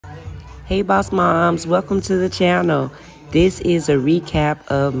Hey Boss Moms, welcome to the channel. This is a recap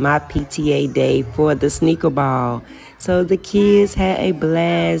of my PTA day for the sneaker ball. So the kids had a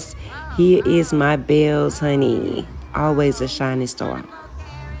blast. Here is my bells, honey. Always a shining star.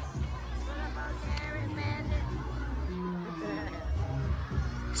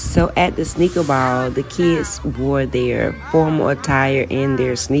 So at the sneaker ball, the kids wore their formal attire and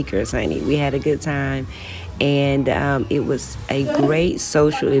their sneakers, honey. We had a good time, and it was a great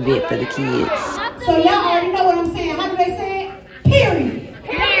social event for the kids. So y'all already know what I'm saying. How do they say it? Period.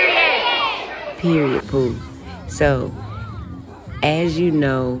 Period, Pooh. So, as you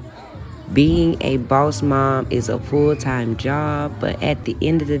know, being a boss mom is a full-time job, but at the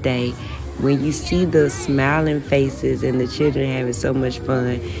end of the day, when you see the smiling faces and the children having so much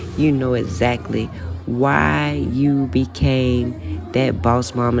fun, you know exactly why you became that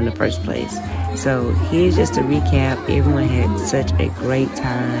boss mom in the first place. So here's just a recap. Everyone had such a great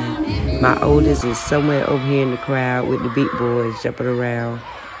time. My oldest is somewhere over here in the crowd with the big boys jumping around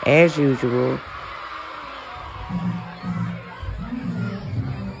as usual.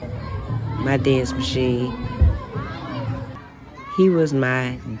 My dance machine. He was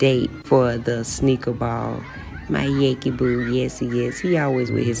my date for the sneaker ball. My Yankee boo, yes he is. He always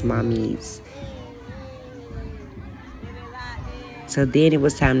with his mommies. So then it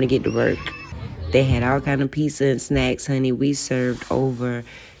was time to get to work. They had all kind of pizza and snacks, honey. We served over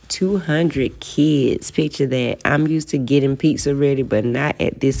 200 kids. Picture that. I'm used to getting pizza ready, but not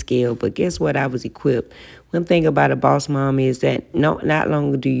at this scale. But guess what? I was equipped. One thing about a boss mom is that not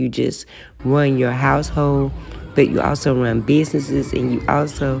longer do you just run your household, but you also run businesses and you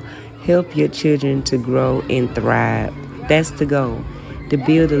also help your children to grow and thrive. That's the goal, to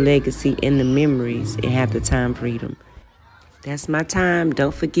build a legacy and the memories and have the time freedom. That's my time.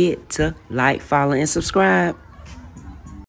 Don't forget to like, follow, and subscribe.